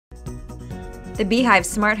The Beehive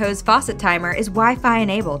Smart Hose Faucet Timer is Wi-Fi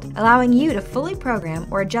enabled, allowing you to fully program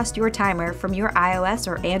or adjust your timer from your iOS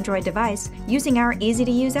or Android device using our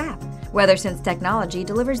easy-to-use app. WeatherSense technology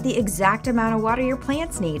delivers the exact amount of water your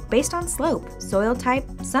plants need based on slope, soil type,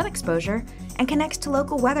 sun exposure, and connects to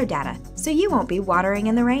local weather data, so you won't be watering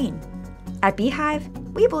in the rain. At Beehive,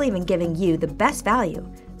 we believe in giving you the best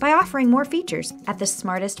value by offering more features at the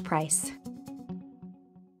smartest price.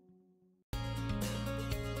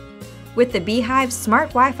 With the Beehive Smart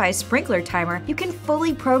Wi-Fi Sprinkler Timer, you can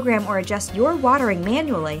fully program or adjust your watering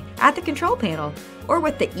manually at the control panel or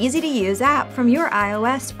with the easy-to-use app from your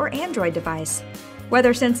iOS or Android device.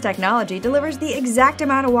 WeatherSense technology delivers the exact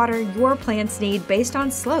amount of water your plants need based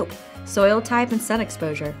on slope, soil type, and sun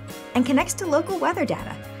exposure, and connects to local weather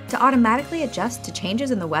data to automatically adjust to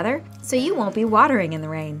changes in the weather so you won't be watering in the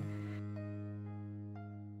rain.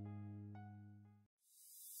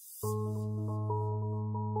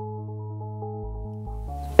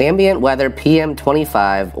 Ambient Weather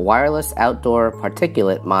PM25 Wireless Outdoor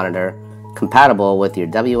Particulate Monitor compatible with your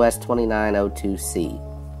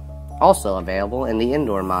WS2902C. Also available in the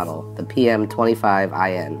indoor model, the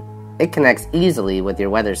PM25IN. It connects easily with your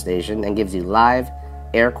weather station and gives you live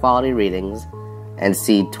air quality readings and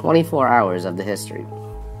see 24 hours of the history.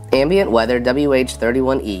 Ambient Weather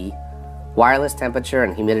WH31E Wireless Temperature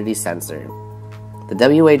and Humidity Sensor. The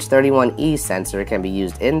WH31E sensor can be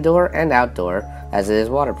used indoor and outdoor as it is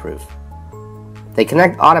waterproof. They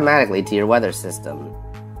connect automatically to your weather system.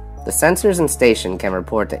 The sensors and station can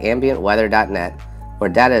report to ambientweather.net, where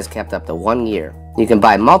data is kept up to 1 year. You can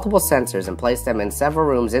buy multiple sensors and place them in several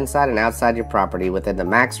rooms inside and outside your property within the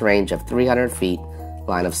max range of 300 feet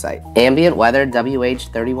line of sight. Ambient Weather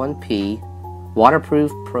WH31P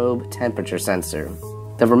Waterproof Probe Temperature Sensor.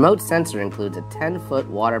 The remote sensor includes a 10-foot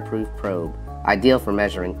waterproof probe, ideal for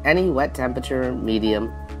measuring any wet temperature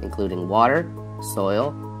medium, including water,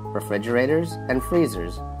 soil, refrigerators, and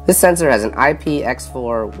freezers. This sensor has an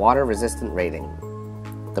IPX4 water-resistant rating.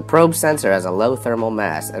 The probe sensor has a low thermal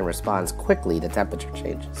mass and responds quickly to temperature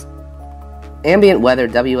changes. Ambient Weather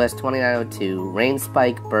WS2902 Rain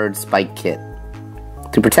Spike Bird Spike Kit.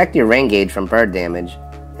 To protect your rain gauge from bird damage,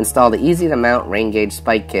 install the easy-to-mount rain gauge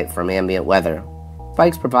spike kit from Ambient Weather.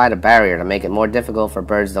 Spikes provide a barrier to make it more difficult for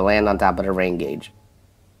birds to land on top of the rain gauge.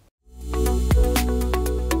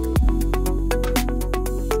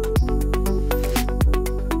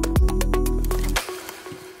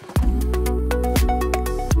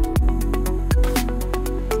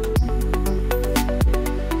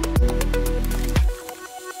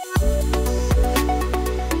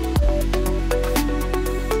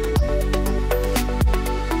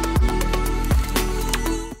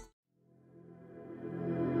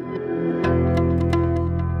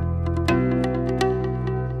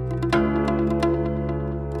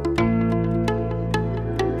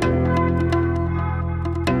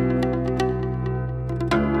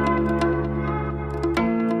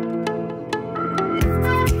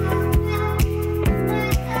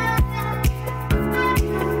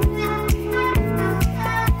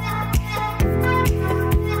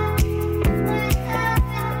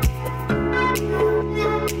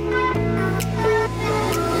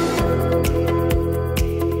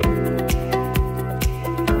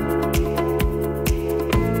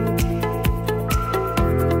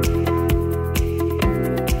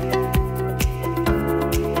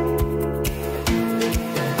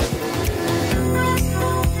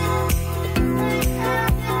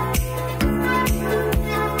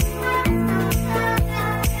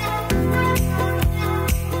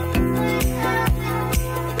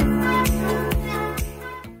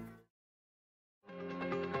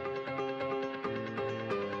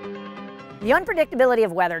 The unpredictability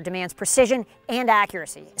of weather demands precision and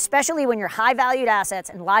accuracy, especially when your high-valued assets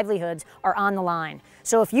and livelihoods are on the line.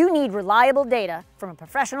 So if you need reliable data from a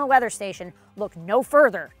professional weather station, look no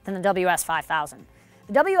further than the WS5000.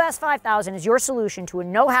 The WS5000 is your solution to a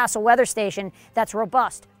no-hassle weather station that's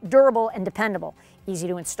robust, durable, and dependable. Easy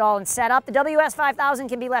to install and set up, the WS5000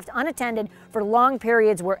 can be left unattended for long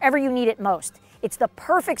periods wherever you need it most. It's the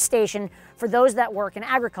perfect station for those that work in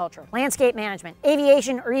agriculture, landscape management,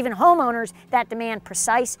 aviation, or even homeowners that demand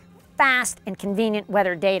precise, fast, and convenient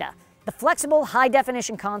weather data. The flexible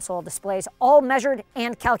high-definition console displays all measured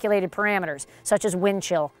and calculated parameters, such as wind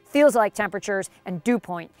chill, feels-like temperatures, and dew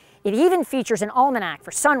point. It even features an almanac for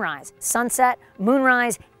sunrise, sunset,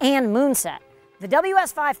 moonrise, and moonset. The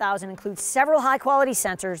WS5000 includes several high-quality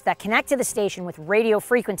sensors that connect to the station with radio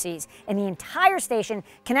frequencies, and the entire station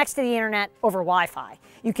connects to the internet over Wi-Fi.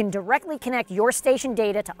 You can directly connect your station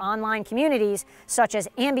data to online communities such as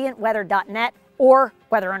ambientweather.net or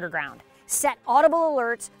Weather Underground. Set audible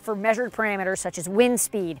alerts for measured parameters such as wind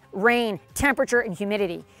speed, rain, temperature, and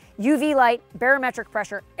humidity, UV light, barometric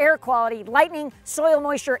pressure, air quality, lightning, soil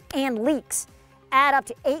moisture, and leaks. Add up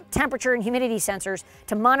to 8 temperature and humidity sensors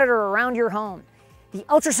to monitor around your home. The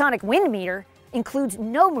ultrasonic wind meter includes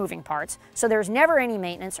no moving parts, so there's never any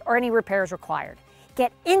maintenance or any repairs required.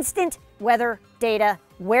 Get instant weather data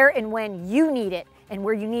where and when you need it and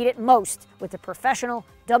where you need it most with the professional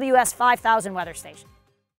WS5000 weather station.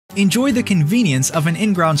 Enjoy the convenience of an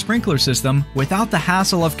in-ground sprinkler system without the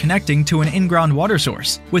hassle of connecting to an in-ground water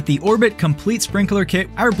source. With the Orbit Complete Sprinkler Kit,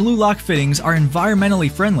 our Blue Lock fittings are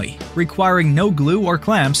environmentally friendly, requiring no glue or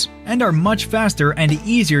clamps, and are much faster and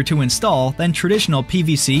easier to install than traditional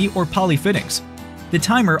PVC or poly fittings. The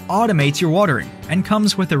timer automates your watering and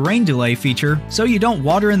comes with a rain delay feature so you don't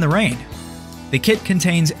water in the rain. The kit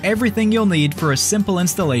contains everything you'll need for a simple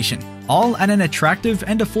installation, all at an attractive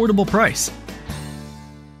and affordable price.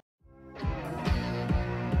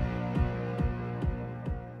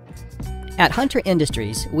 At Hunter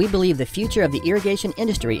Industries, we believe the future of the irrigation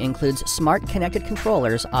industry includes smart connected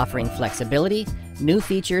controllers offering flexibility, new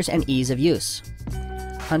features, and ease of use.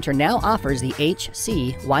 Hunter now offers the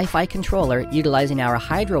HC Wi-Fi controller utilizing our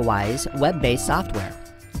HydroWise web-based software,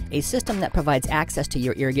 a system that provides access to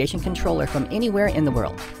your irrigation controller from anywhere in the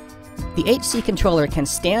world. The HC controller can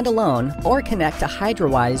stand alone or connect to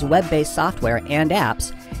HydroWise web-based software and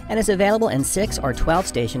apps and is available in 6 or 12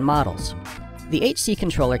 station models. The HC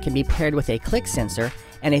controller can be paired with a click sensor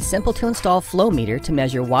and a simple-to-install flow meter to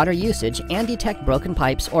measure water usage and detect broken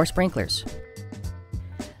pipes or sprinklers.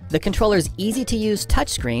 The controller's easy-to-use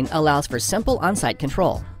touchscreen allows for simple on-site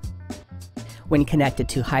control. When connected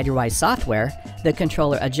to HydroWise software, the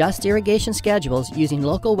controller adjusts irrigation schedules using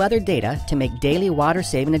local weather data to make daily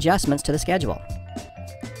water-saving adjustments to the schedule.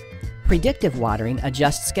 Predictive watering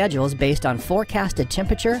adjusts schedules based on forecasted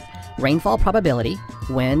temperature, rainfall probability,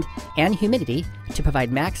 wind, and humidity to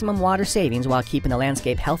provide maximum water savings while keeping the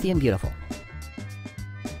landscape healthy and beautiful.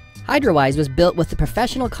 HydroWise was built with the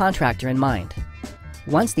professional contractor in mind.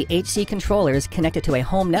 Once the HC controller is connected to a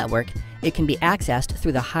home network, it can be accessed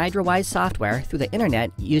through the HydroWise software through the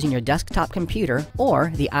internet using your desktop computer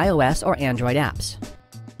or the iOS or Android apps.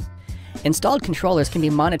 Installed controllers can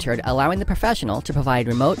be monitored, allowing the professional to provide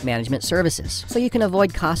remote management services, so you can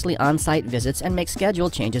avoid costly on-site visits and make schedule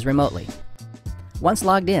changes remotely. Once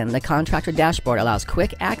logged in, the contractor dashboard allows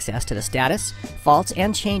quick access to the status, faults,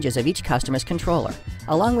 and changes of each customer's controller,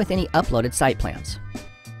 along with any uploaded site plans.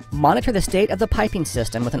 Monitor the state of the piping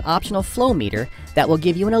system with an optional flow meter that will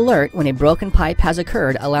give you an alert when a broken pipe has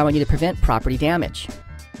occurred, allowing you to prevent property damage.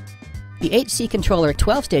 The HC controller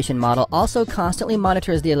 12-station model also constantly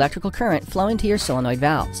monitors the electrical current flowing to your solenoid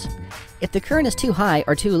valves. If the current is too high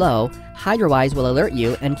or too low, HydroWise will alert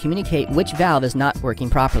you and communicate which valve is not working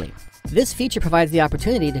properly. This feature provides the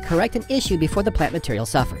opportunity to correct an issue before the plant material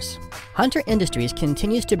suffers. Hunter Industries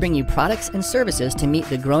continues to bring you products and services to meet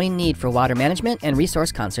the growing need for water management and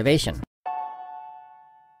resource conservation.